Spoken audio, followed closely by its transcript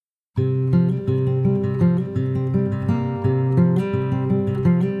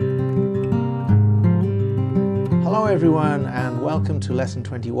everyone, and welcome to lesson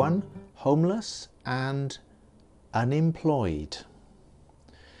 21, homeless and unemployed.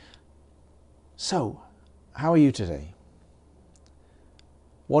 So, how are you today?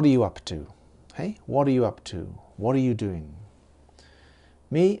 What are you up to? Hey, what are you up to? What are you doing?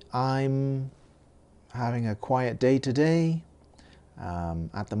 Me, I'm having a quiet day today.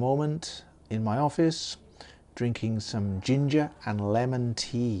 At the moment, in my office, drinking some ginger and lemon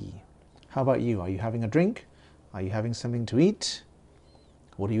tea. How about you? Are you having a drink? Are you having something to eat?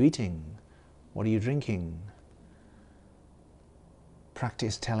 What are you eating? What are you drinking?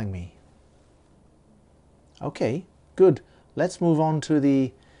 Practice telling me. Okay, good. Let's move on to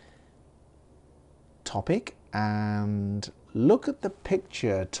the topic and look at the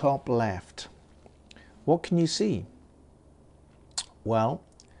picture top left. What can you see? Well,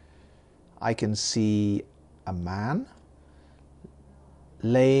 I can see a man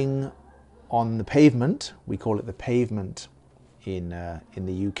laying on the pavement. We call it the pavement in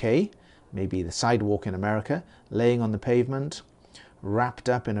the UK, maybe the sidewalk in America, laying on the pavement, wrapped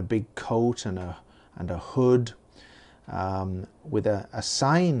up in a big coat and a hood, with a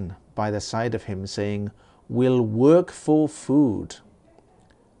sign by the side of him saying, "We'll work for food."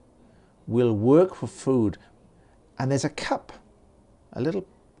 We'll work for food. And there's a cup, a little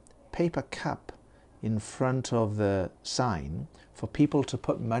paper cup in front of the sign for people to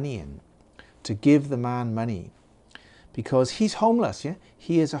put money in, to give the man money, because he's homeless. Yeah,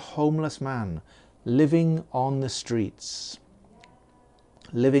 he is a homeless man living on the streets,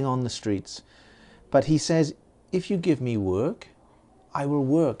 but he says, if you give me work, I will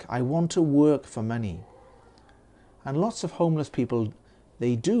work. I want to work for money. And lots of homeless people,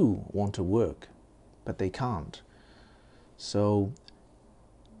 they do want to work, but they can't. So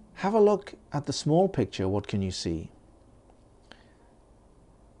have a look at the small picture. What can you see?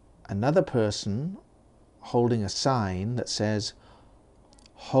 Another person holding a sign that says,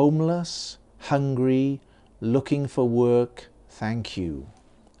 "Homeless, hungry, looking for work, thank you."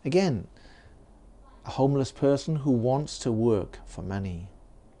 Again, a homeless person who wants to work for money.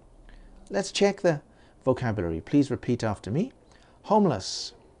 Let's check the vocabulary. Please repeat after me.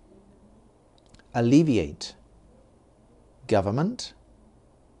 Homeless, alleviate, government,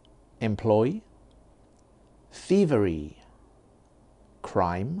 employ, thievery,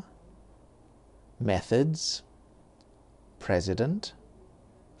 crime, methods, president,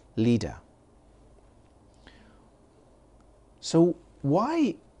 leader. So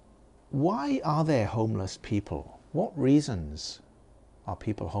why are there homeless people? What reasons are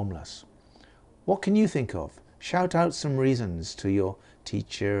people homeless? What can you think of? Shout out some reasons to your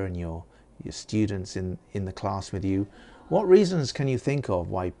teacher and your students in the class with you. What reasons can you think of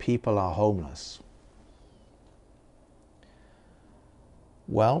why people are homeless?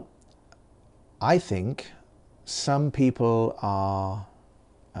 Well, I think some people are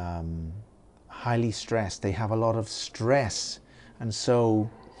highly stressed. They have a lot of stress, and so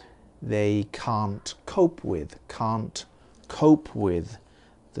they can't cope with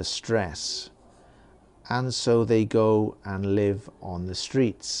the stress. And so they go and live on the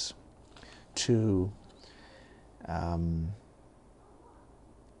streets to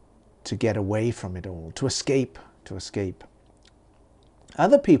get away from it all, to escape.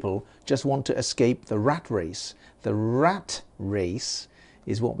 Other people just want to escape the rat race. The rat race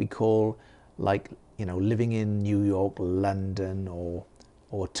is what we call, living in New York, London, or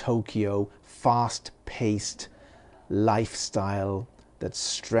Tokyo, fast-paced lifestyle that's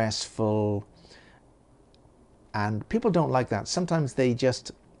stressful. And people don't like that. Sometimes they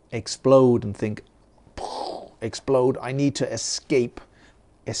just explode and think, explode, I need to escape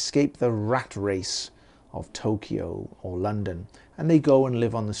the rat race of Tokyo or London. And they go and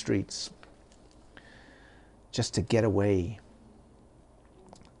live on the streets just to get away.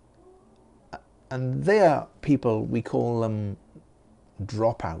 And they are people, we call them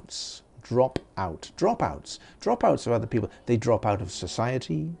dropouts. Dropouts are other people. They drop out of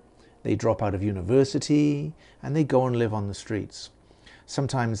society, they drop out of university, and they go and live on the streets.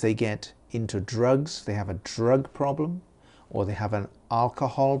 Sometimes they get into drugs. They have a drug problem, or they have an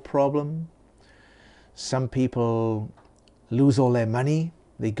alcohol problem. Some people lose all their money.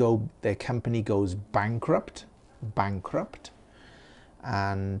 Their company goes bankrupt,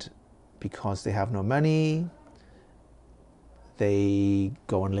 and because they have no money, they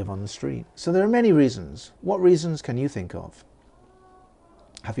go and live on the street. So there are many reasons. What reasons can you think of?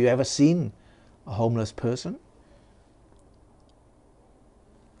 Have you ever seen a homeless person?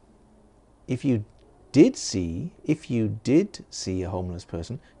 If you did see a homeless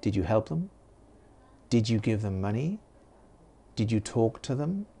person, did you help them? Did you give them money? Did you talk to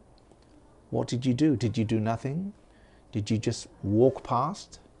them? What did you do? Did you do nothing? Did you just walk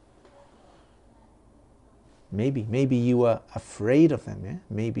past? Maybe you were afraid of them, yeah?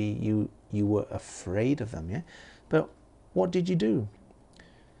 Maybe you were afraid of them, yeah? But what did you do?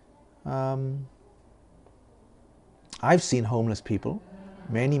 I've seen homeless people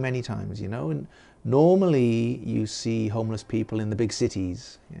many times, you know, and normally you see homeless people in the big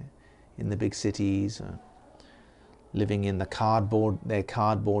cities, yeah? In the big cities, living in their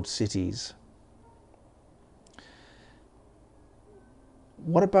cardboard cities.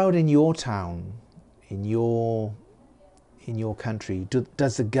 What about in your town, in your country?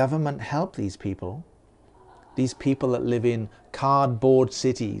 Does the government help these people? These people that live in cardboard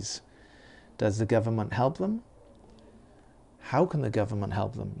cities, does the government help them? How can the government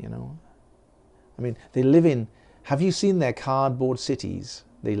help them, you know? I mean, they live in, have you seen their cardboard cities?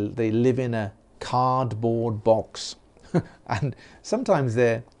 They live in a cardboard box. And sometimes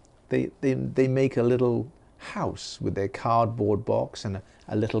they make a little house with their cardboard box and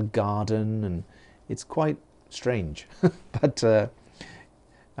a little garden, and it's quite strange. But there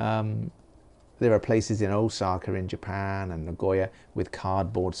are places in Osaka in Japan and Nagoya with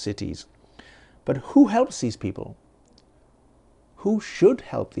cardboard cities. But who helps these people? Who should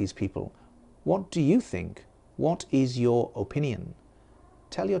help these people? What do you think? What is your opinion?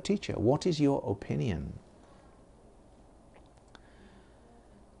 Tell your teacher, what is your opinion?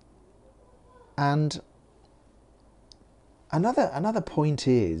 And another point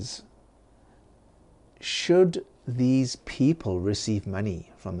is, should these people receive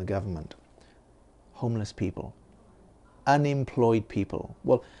money from the government? Homeless people, unemployed people.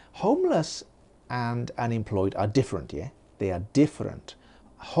 Well, homeless and unemployed are different, yeah? They are different.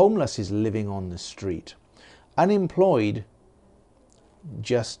 Homeless is living on the street. Unemployed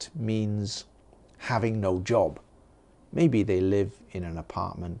just means having no job. Maybe they live in an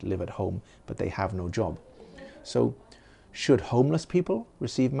apartment, live at home, but they have no job. So, should homeless people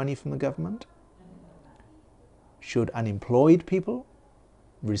receive money from the government? Should unemployed people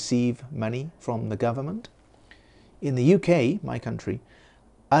receive money from the government? In the UK, my country,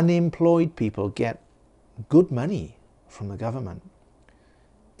 unemployed people get good money from the government.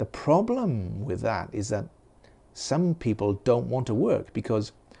 The problem with that is that some people don't want to work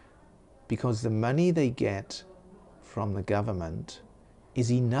because the money they get from the government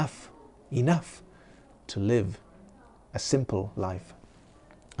is enough to live a simple life.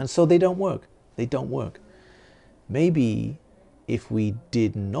 And so they don't work. Maybe if we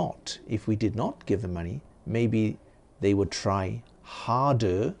did not give them money, maybe they would try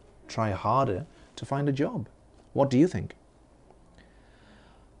harder to find a job. What do you think?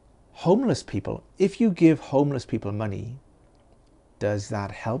 Homeless people, if you give homeless people money, does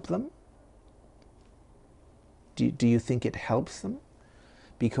that help them? Do you think it helps them?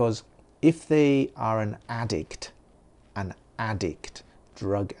 Because if they are an addict,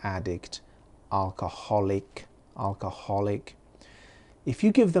 drug addict, alcoholic, if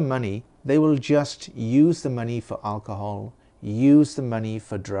you give them money, they will just use the money for alcohol, use the money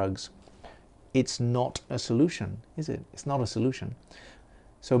for drugs. It's not a solution, is it? It's not a solution.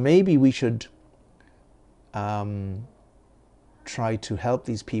 So maybe we should try to help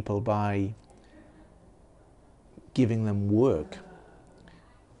these people by giving them work,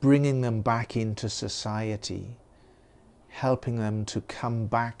 bringing them back into society, helping them to come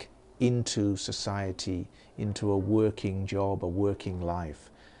back into society, into a working job, a working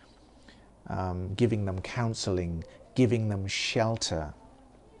life, giving them counseling, giving them shelter.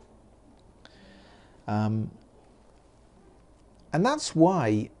 And that's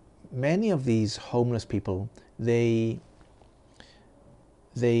why many of these homeless people, they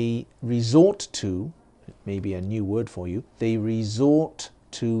resort to, maybe a new word for you, they resort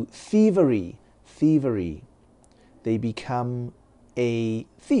to thievery. They become a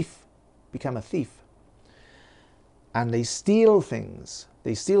thief. And they steal things.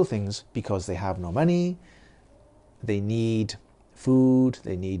 Because they have no money, they need food,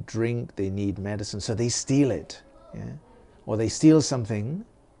 they need drink, they need medicine, so they steal it. Yeah? Or they steal something,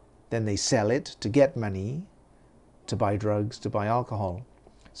 then they sell it to get money, to buy drugs, to buy alcohol.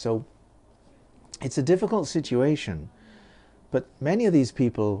 So it's a difficult situation. But many of these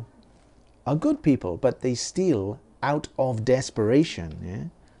people are good people, but they steal out of desperation. Yeah?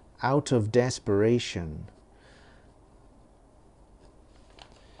 Out of desperation.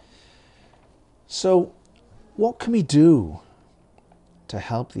 So what can we do to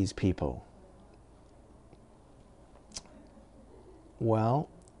help these people? Well,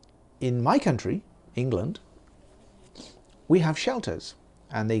 in my country, England, we have shelters,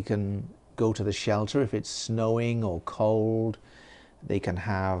 and they can go to the shelter if it's snowing or cold. They can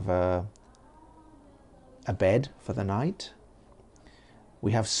have a bed for the night.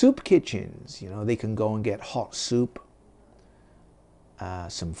 We have soup kitchens. They can go and get hot soup,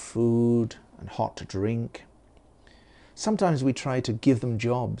 some food and hot to drink. Sometimes we try to give them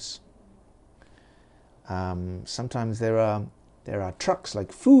jobs. Sometimes there are trucks,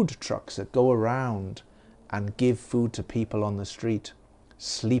 like food trucks, that go around and give food to people on the street,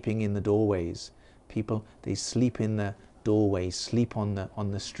 sleeping in the doorways. People, they sleep in the doorways, sleep on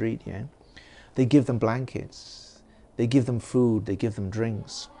the street. Yeah, they give them blankets, they give them food, they give them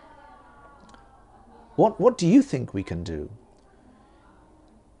drinks. What do you think we can do?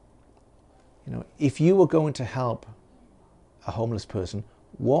 If you were going to help a homeless person,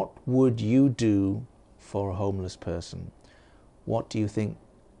 what would you do for a homeless person? What do you think?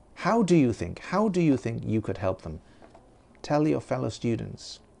 How do you think you could help them? Tell your fellow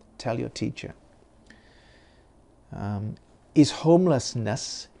students. Tell your teacher. Is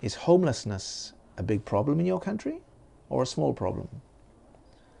homelessness a big problem in your country or a small problem?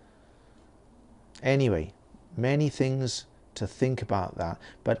 Anyway, many things to think about that.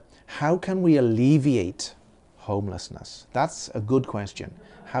 But how can we alleviate homelessness? That's a good question.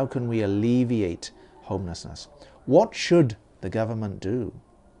 How can we alleviate homelessness? What should the government do?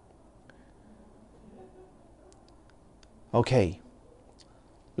 Okay,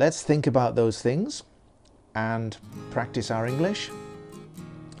 let's think about those things and practice our English.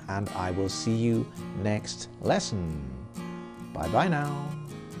 And I will see you next lesson. Bye-bye now.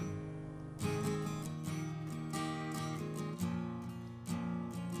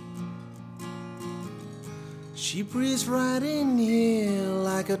 She breathes right in here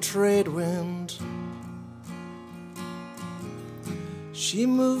like a trade wind. She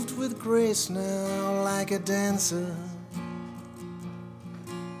moved with grace now like a dancer.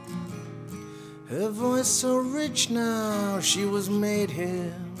 Her voice so rich now, she was made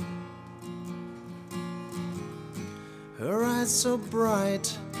here. Her eyes so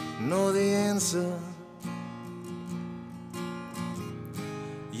bright, know the answer.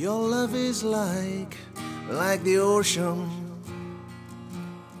 Your love is like the ocean,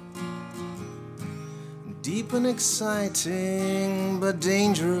 deep and exciting but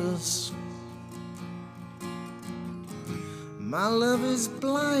dangerous. My love is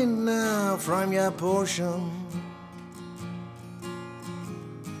blind now from your portion.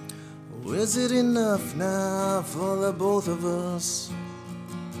 Is it enough now for the both of us?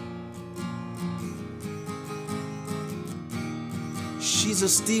 She's a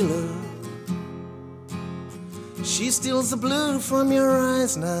stealer. She steals the blue from your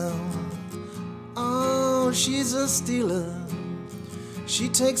eyes now. Oh, she's a stealer. She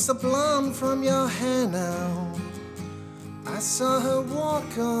takes the blonde from your hair now. I saw her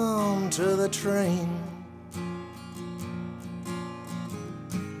walk on to the train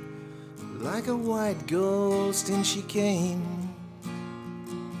like a white ghost, and she came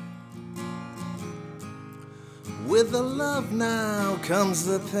with the love now comes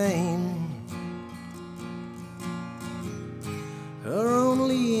the pain. Her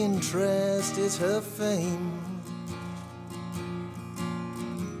only interest is her fame.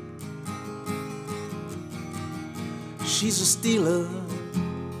 She's a stealer.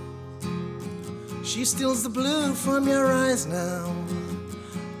 She steals the blue from your eyes now.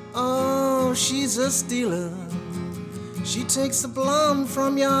 Oh, she's a stealer. She takes the blonde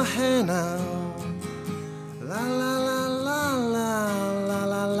from your hair now. La la la la la la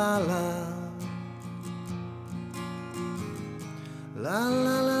la la la. La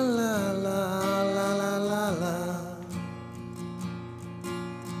la la la la la la la la.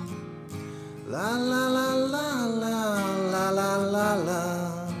 La la la la la la la la la.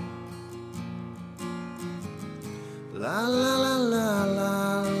 La la la la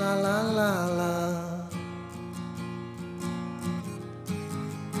la la la la la.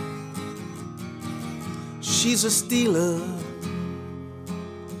 She's a stealer.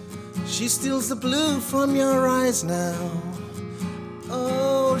 She steals the blue from your eyes now.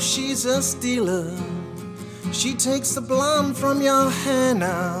 Oh, she's a stealer. She takes the blonde from your hair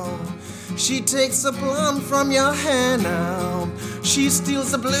now. She takes the blonde from your hair now. She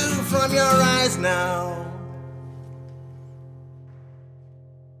steals the blue from your eyes now.